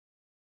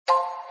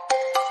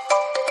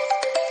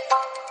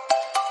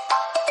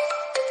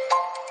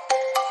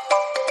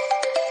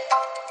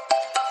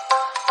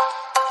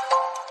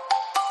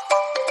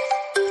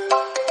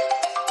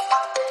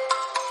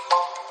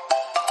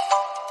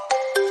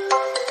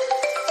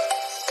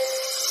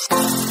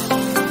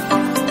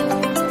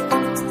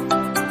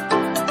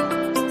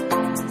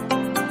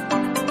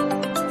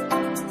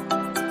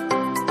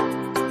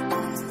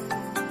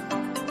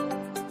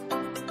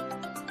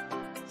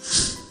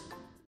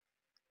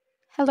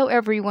Hello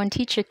everyone,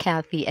 Teacher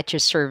Kathy at your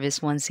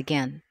service once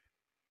again.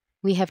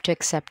 We have to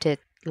accept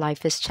it.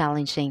 Life is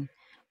challenging.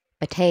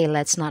 But hey,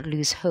 let's not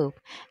lose hope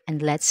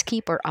and let's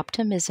keep our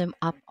optimism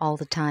up all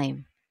the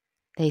time.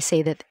 They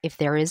say that if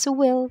there is a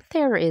will,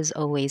 there is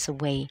always a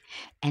way.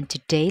 And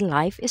today,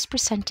 life is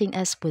presenting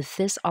us with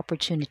this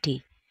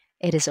opportunity.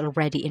 It is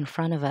already in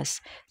front of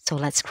us, so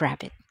let's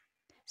grab it.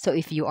 So,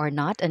 if you are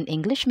not an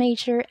English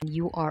major and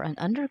you are an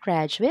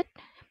undergraduate,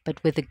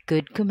 but with a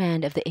good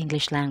command of the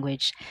English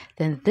language,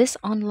 then this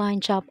online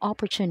job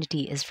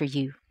opportunity is for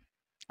you.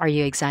 Are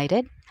you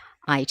excited?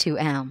 I too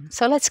am.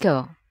 So, let's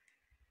go.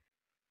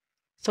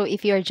 So,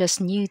 if you're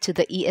just new to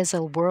the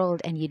ESL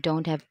world and you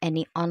don't have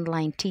any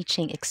online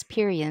teaching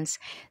experience,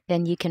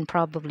 then you can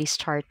probably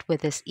start with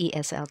this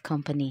ESL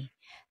company.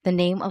 The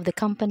name of the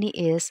company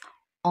is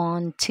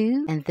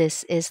OnTue, and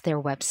this is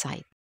their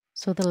website.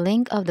 So, the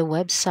link of the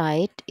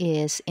website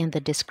is in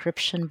the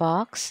description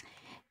box,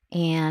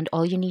 and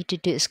all you need to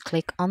do is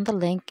click on the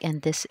link,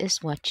 and this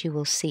is what you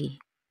will see.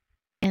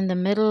 In the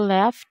middle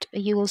left,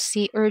 you will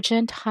see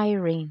urgent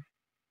hiring.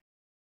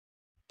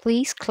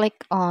 Please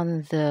click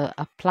on the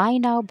Apply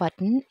Now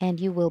button and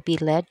you will be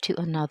led to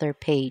another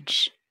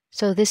page.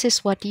 So this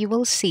is what you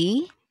will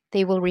see.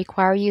 They will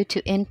require you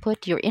to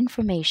input your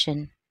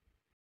information.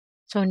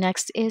 So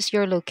next is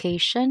your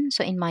location.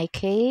 So in my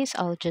case,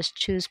 I'll just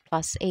choose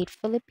 +8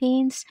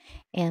 Philippines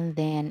and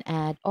then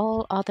add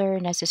all other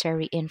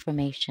necessary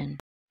information,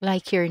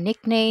 like your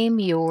nickname,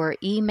 your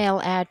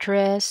email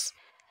address,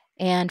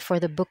 and for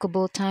the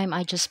bookable time,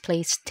 I just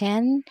placed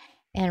 10.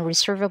 And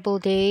reservable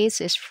days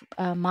is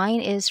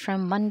mine is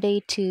from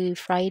Monday to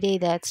Friday.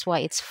 That's why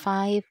it's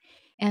 5.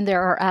 And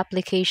there are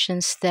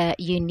applications that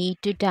you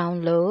need to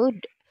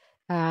download.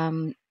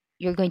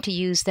 You're going to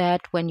use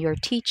that when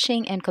you're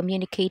teaching and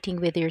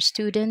communicating with your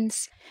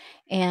students.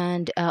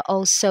 And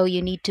also,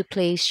 you need to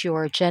place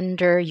your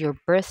gender, your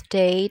birth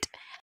date,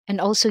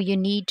 and also you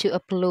need to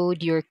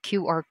upload your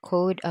QR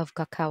code of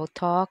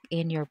KakaoTalk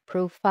in your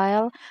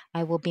profile.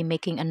 I will be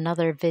making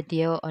another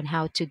video on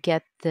how to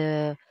get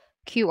the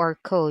QR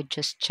code.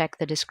 Just check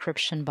the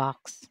description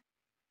box.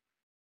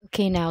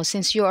 Okay, now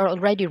since you are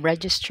already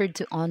registered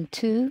to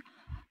OnTue,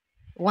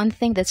 one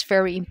thing that's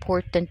very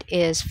important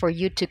is for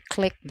you to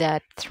click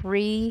that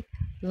 3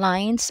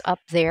 lines up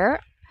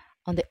there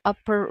on the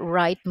upper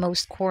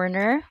rightmost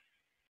corner,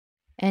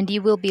 and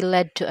you will be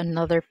led to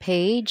another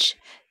page.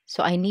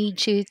 So I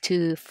need you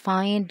to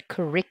find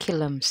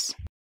curriculums.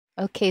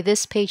 Okay,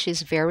 this page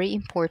is very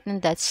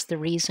important. That's the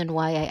reason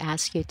why I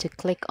ask you to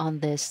click on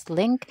this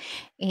link.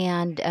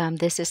 And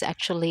this is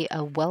actually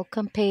a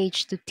welcome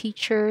page to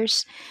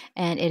teachers.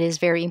 And it is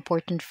very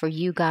important for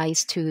you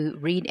guys to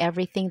read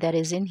everything that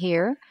is in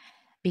here,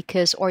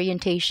 because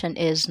orientation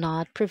is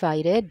not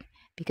provided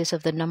because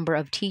of the number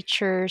of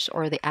teachers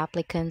or the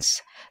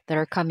applicants that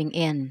are coming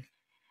in.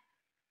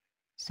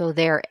 So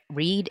there,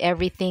 read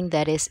everything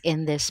that is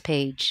in this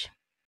page.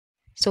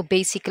 So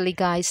basically,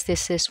 guys,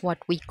 this is what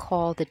we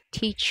call the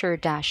teacher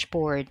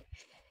dashboard.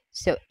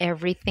 So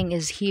everything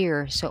is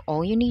here. So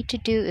all you need to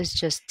do is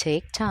just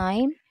take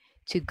time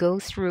to go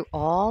through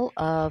all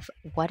of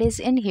what is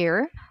in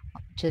here.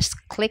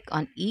 Just click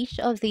on each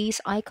of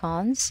these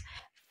icons,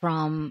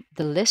 from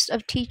the list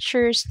of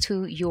teachers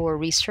to your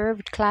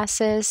reserved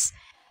classes.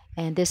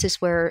 And this is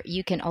where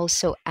you can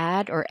also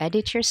add or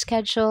edit your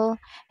schedule,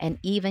 and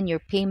even your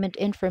payment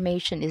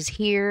information is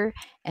here.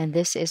 And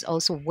this is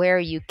also where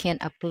you can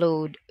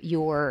upload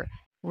your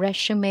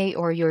resume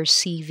or your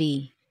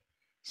CV.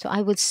 So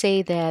I would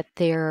say that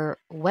their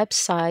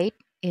website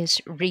is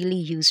really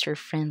user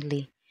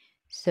friendly.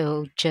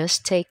 So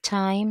just take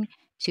time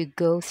to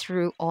go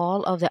through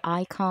all of the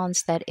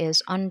icons that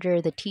is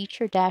under the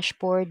teacher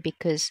dashboard,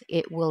 because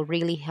it will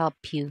really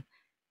help you.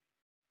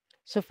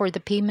 So for the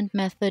payment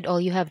method, all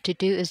you have to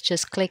do is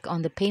just click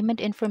on the payment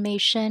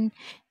information,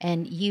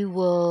 and you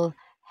will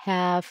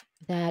have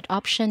that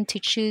option to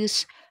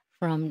choose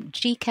from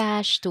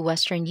GCash to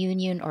Western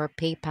Union or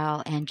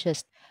PayPal, and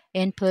just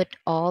input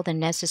all the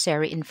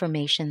necessary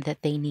information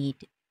that they need.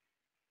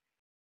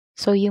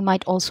 So you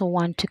might also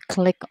want to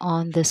click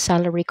on the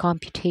salary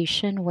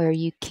computation, where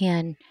you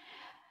can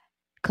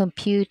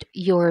compute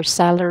your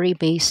salary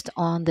based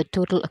on the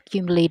total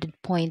accumulated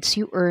points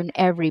you earn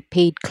every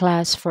paid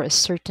class for a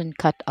certain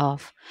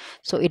cutoff.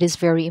 So it is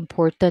very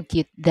important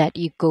that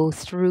you go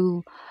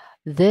through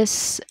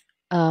this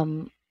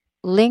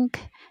link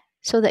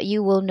so that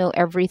you will know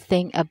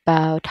everything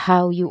about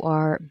how you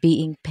are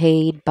being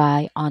paid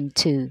by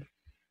OnTue.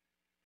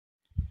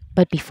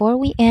 But before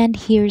we end,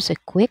 here's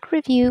a quick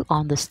review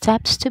on the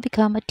steps to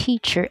become a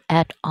teacher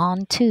at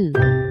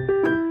OnTue.